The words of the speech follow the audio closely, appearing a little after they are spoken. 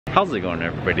How's it going,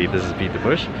 everybody? This is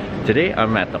BeatTheBush. Today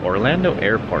I'm at the Orlando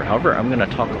airport. However, I'm going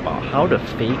to talk about how to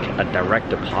fake a direct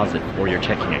deposit for your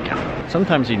checking account.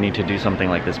 Sometimes you need to do something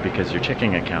like this because your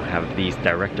checking account have these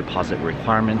direct deposit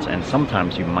requirements, and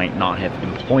sometimes you might not have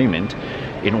employment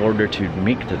in order to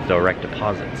make the direct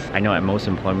deposits. I know at most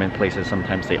employment places,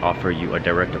 sometimes they offer you a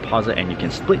direct deposit and you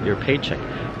can split your paycheck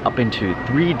up into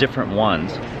 3 different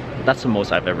ones. That's the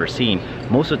most I've ever seen.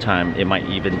 Most of the time, it might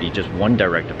even be just one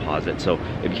direct deposit. So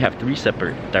if you have 3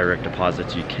 separate direct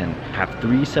deposits, you can have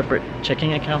 3 separate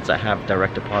checking accounts that have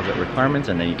direct deposit requirements,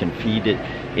 and then you can feed it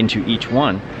into each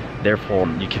one. Therefore,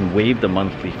 you can waive the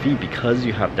monthly fee because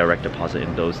you have direct deposit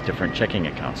in those different checking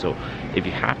accounts. So if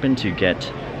you happen to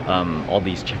get all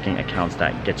these checking accounts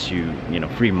that gets you,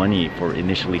 free money for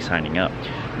initially signing up,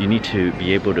 you need to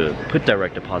be able to put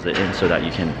direct deposit in so that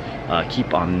you can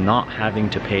keep on not having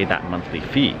to pay that monthly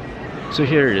fee. So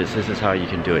here it is. This is how you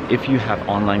can do it. If you have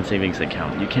online savings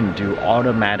account, you can do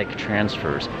automatic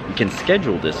transfers. You can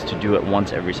schedule this to do it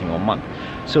once every single month.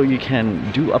 So you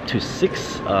can do up to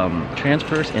 6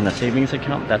 transfers in a savings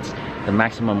account. That's the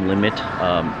maximum limit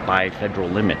by federal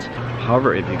limits.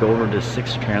 However, if you go over the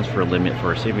 6 transfer limit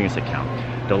for a savings account,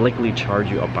 they'll likely charge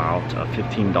you about a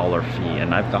 $15 fee,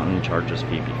 and I've gotten charged this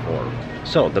fee before.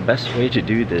 So the best way to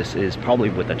do this is probably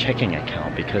with a checking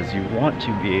account, because you want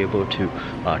to be able to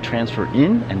transfer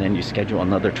in and then you schedule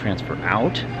another transfer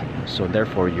out. So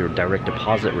therefore your direct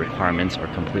deposit requirements are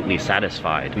completely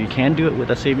satisfied. You can do it with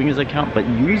a savings account, but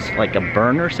use like a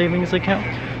burner savings account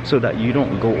so that you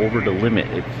don't go over the limit.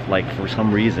 If like for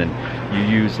some reason you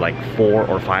use like 4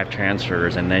 or 5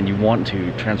 transfers and then you want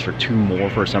to transfer 2 more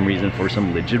for some reason, for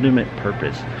some legitimate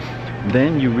purpose,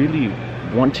 then you really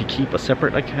want to keep a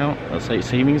separate account, let's say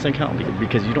savings account,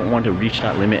 because you don't want to reach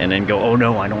that limit and then go, oh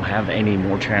no, I don't have any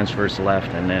more transfers left,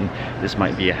 and then this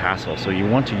might be a hassle. So you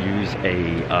want to use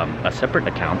a separate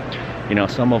account.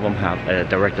 Some of them have a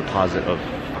direct deposit of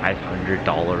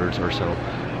 $500 or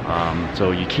so.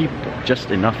 So you keep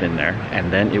just enough in there,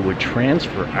 and then it would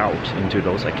transfer out into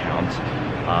those accounts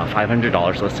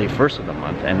 $500, let's say first of the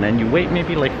month, and then you wait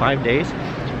maybe like 5 days,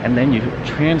 and then you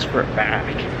transfer it back,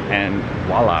 and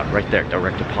voila, right there,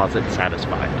 direct deposit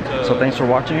satisfied. So thanks for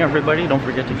watching, everybody. Don't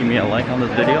forget to give me a like on this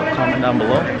video, comment down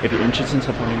below. If you're interested in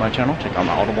supporting my channel, check out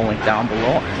my Audible link down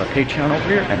below. I have a Patreon over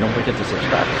here, and don't forget to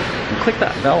subscribe and click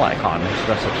that bell icon next to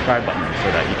the subscribe button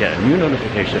so that you get a new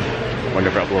notification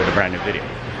whenever I upload a brand new video.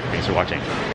 Thanks for watching.